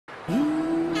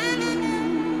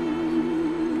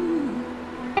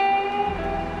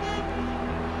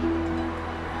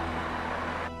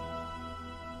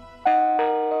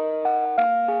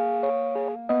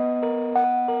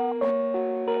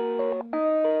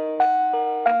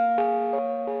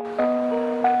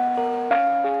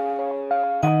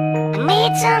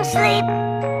need some sleep.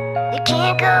 You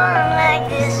can't go on like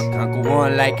this. Can't go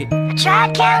on like it. I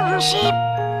tried counting sheep,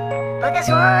 but there's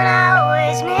one I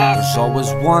always miss. There's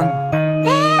always one.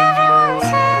 Everyone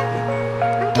said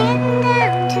I'm getting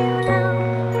down too low.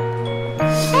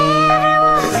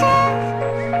 Everyone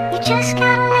said you just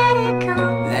gotta let it go.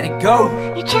 Let it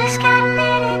go. You just gotta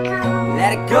let it go.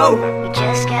 Let it go. You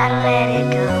just gotta let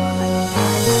it go.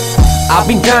 I've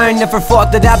been down, never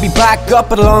thought that I'd be back up,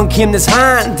 but along came this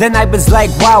hand. Then I was like,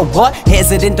 wow, what?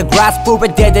 Hesitant to grasp for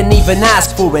it, didn't even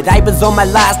ask for it. I was on my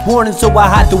last warning, so I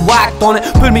had to act on it.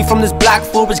 Pulled me from this black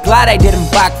forest, glad I didn't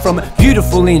back from it.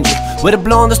 Beautiful angel, with the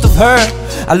blondest of hair,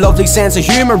 a lovely sense of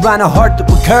humor and a heart that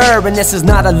would curve. And this is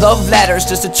not a love letter, it's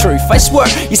just the truth, I swear.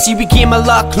 You see, we came a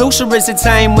lot closer as the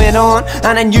time went on,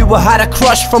 and I knew I had a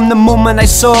crush from the moment I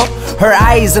saw her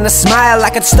eyes and a smile. I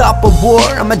could stop a war,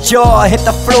 and my jaw hit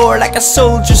the floor like a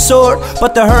soldier's sword.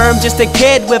 But to her I'm just a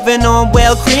kid with an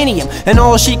unwell cranium, and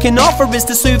all she can offer is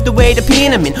to soothe the way the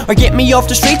pain I'm in, or get me off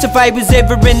the streets if I was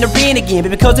ever in the rain again.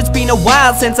 But because it's been a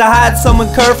while since I had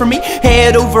someone care for me,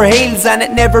 head over heels, and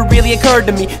it never really occurred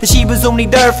to me that she was only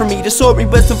there for me to sort me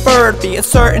with some therapy. It's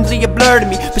certainly a blur to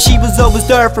me, but she was always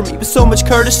there for me with so much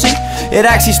courtesy, it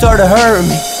actually started hurting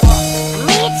me. I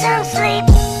need some sleep.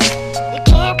 You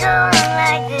can't go on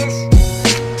like this.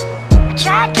 I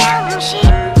tried counting sheep,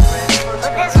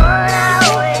 but there's one I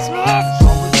always miss.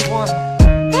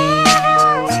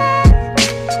 Everyone said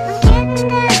I'm getting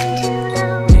down too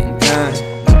low.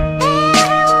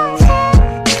 Everyone said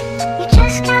you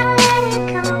just gotta let it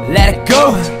go. Let it go.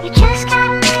 You just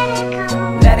gotta let it go.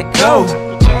 Let it go.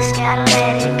 You just gotta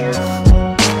let it go.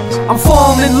 I'm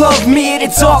falling in love, mate,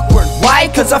 it's awkward. Why?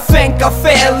 Cause I think I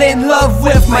fell in love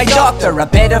with my doctor. A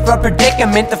bit of a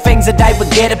predicament, the things that I would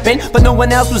get up in, but no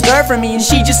one else was there for me, and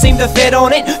she just seemed to fit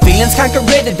on it. Feelings can't get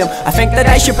rid of them, I think that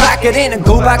I should pack it in and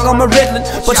go back on my Ritalin.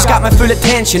 But she's got my full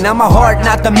attention, and my heart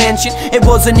not to mention. It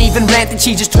wasn't even rented,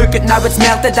 she just took it, now it's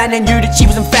melted. And I knew that she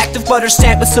was infected, but her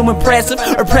scent was so impressive.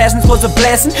 Her presence was a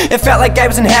blessing, it felt like I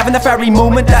was in heaven the very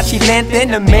moment that she lent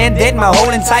in. Amended my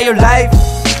whole entire life.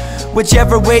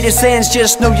 Whichever way this ends,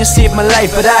 just know you saved my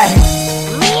life. But I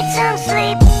need some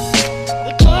sleep.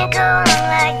 You can't go on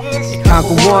like this. You can't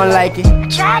go on like it. I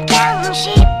tried counting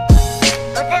sheep,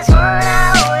 but there's one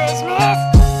I always miss.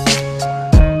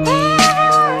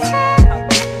 Everyone said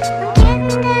I'm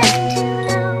getting down too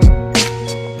low.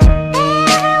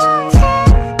 Everyone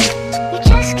said you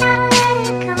just gotta let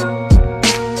it go.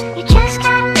 You just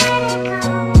gotta let it go.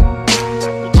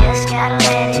 You just gotta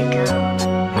let it go.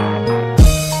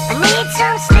 I need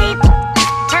some sleep.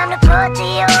 Time to put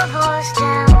the old horse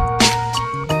down.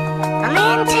 I'm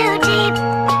in too deep,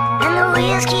 and the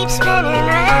wheels keep spinning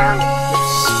round.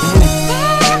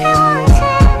 Everyone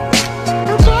said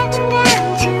I'm getting down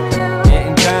too low.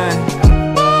 Getting done.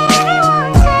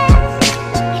 Everyone said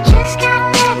you just gotta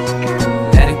let it go.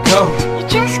 Let it go. You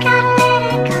just gotta let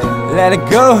it go. Let it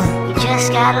go. You just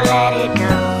gotta let it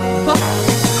go.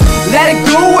 Let it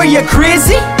go, are you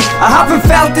crazy? I haven't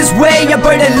felt this way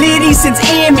about a lady since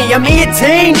Amy. I'm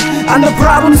 18, and the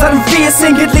problems that I'm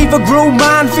facing could leave a grown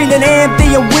man feeling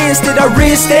empty and wasted. I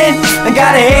raced in and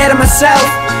got ahead of myself,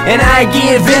 and I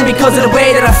gave in because of the way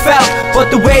that I felt.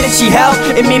 But the way that she helped,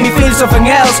 it made me feel something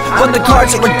else. But the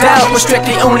cards that were dealt were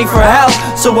strictly only for help.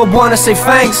 So I wanna say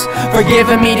thanks for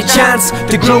giving me the chance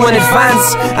to grow in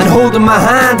advance, and holding my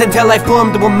hand until I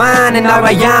formed to a man. And now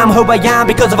I am who I am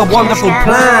because of a wonderful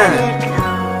plan.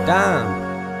 Damn.